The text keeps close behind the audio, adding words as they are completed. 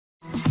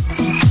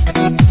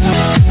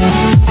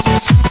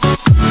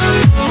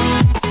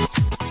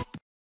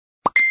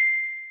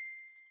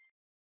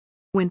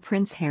When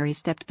Prince Harry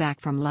stepped back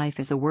from life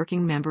as a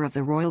working member of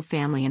the royal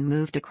family and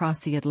moved across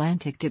the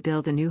Atlantic to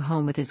build a new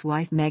home with his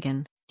wife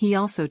Meghan, he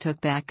also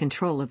took back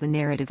control of the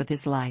narrative of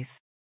his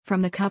life.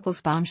 From the couple's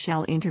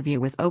bombshell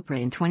interview with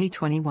Oprah in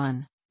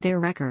 2021,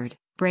 their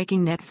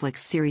record-breaking Netflix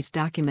series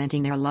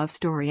documenting their love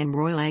story and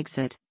royal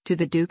exit, to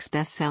the Duke's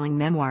best-selling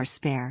memoir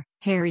Spare,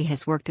 Harry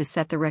has worked to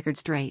set the record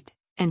straight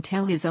and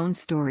tell his own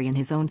story in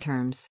his own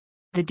terms.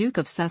 The Duke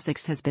of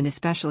Sussex has been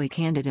especially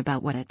candid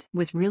about what it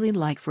was really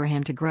like for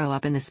him to grow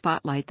up in the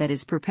spotlight that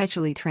is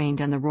perpetually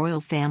trained on the royal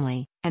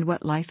family, and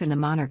what life in the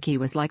monarchy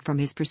was like from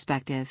his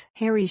perspective.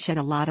 Harry shed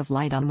a lot of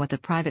light on what the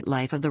private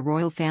life of the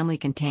royal family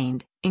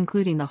contained,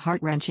 including the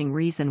heart-wrenching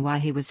reason why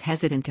he was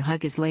hesitant to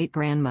hug his late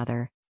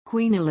grandmother,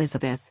 Queen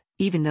Elizabeth,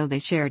 even though they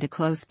shared a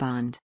close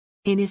bond.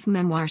 In his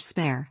memoir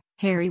Spare,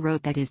 Harry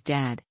wrote that his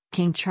dad,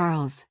 King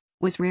Charles,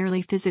 was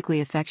rarely physically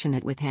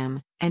affectionate with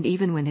him, and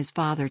even when his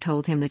father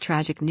told him the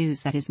tragic news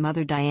that his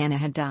mother Diana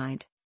had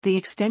died, the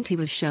extent he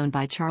was shown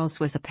by Charles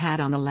was a pat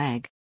on the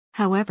leg.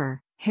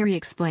 However, Harry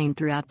explained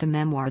throughout the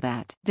memoir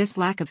that this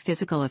lack of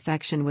physical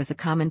affection was a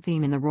common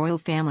theme in the royal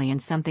family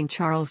and something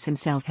Charles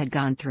himself had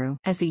gone through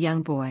as a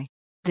young boy.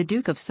 The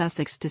Duke of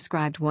Sussex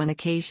described one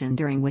occasion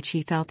during which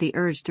he felt the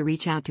urge to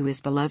reach out to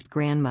his beloved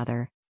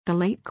grandmother, the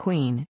late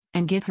Queen,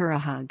 and give her a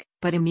hug,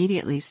 but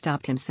immediately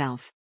stopped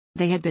himself.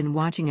 They had been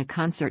watching a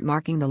concert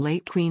marking the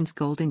late Queen's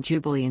Golden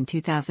Jubilee in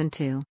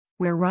 2002,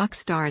 where rock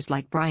stars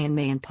like Brian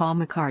May and Paul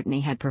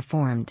McCartney had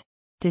performed.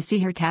 To see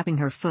her tapping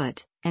her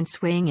foot and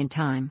swaying in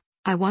time,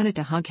 I wanted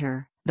to hug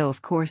her, though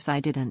of course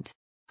I didn't.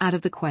 Out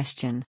of the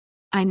question.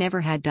 I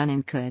never had done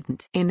and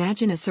couldn't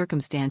imagine a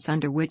circumstance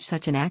under which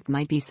such an act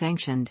might be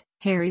sanctioned,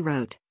 Harry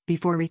wrote,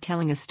 before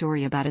retelling a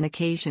story about an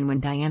occasion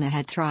when Diana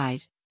had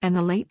tried, and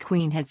the late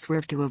Queen had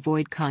swerved to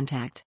avoid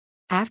contact.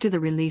 After the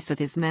release of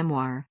his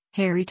memoir,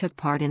 Harry took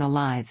part in a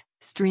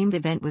live-streamed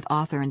event with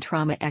author and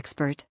trauma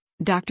expert,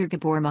 Dr.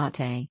 Gabor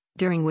Mate,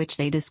 during which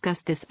they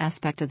discussed this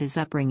aspect of his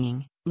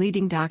upbringing,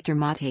 leading Dr.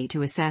 Mate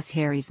to assess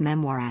Harry's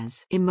memoir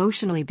as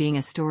emotionally being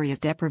a story of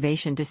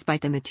deprivation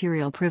despite the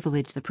material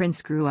privilege the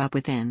prince grew up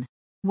within.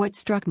 What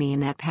struck me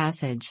in that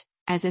passage,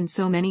 as in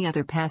so many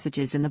other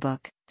passages in the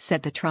book,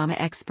 said the trauma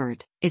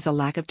expert, is a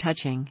lack of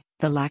touching,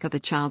 the lack of a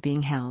child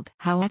being held.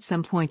 How at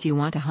some point you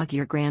want to hug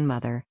your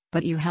grandmother,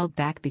 but you held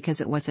back because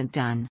it wasn't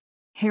done.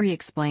 Harry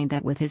explained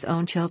that with his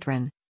own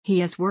children, he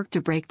has worked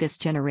to break this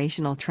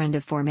generational trend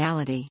of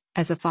formality.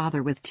 As a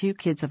father with 2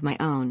 kids of my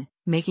own,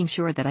 making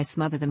sure that I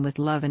smother them with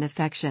love and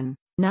affection,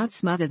 not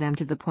smother them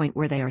to the point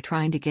where they are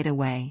trying to get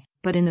away,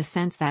 but in the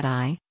sense that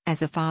I,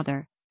 as a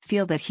father,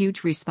 feel that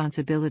huge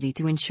responsibility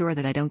to ensure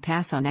that I don't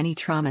pass on any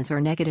traumas or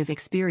negative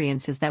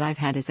experiences that I've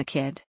had as a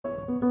kid.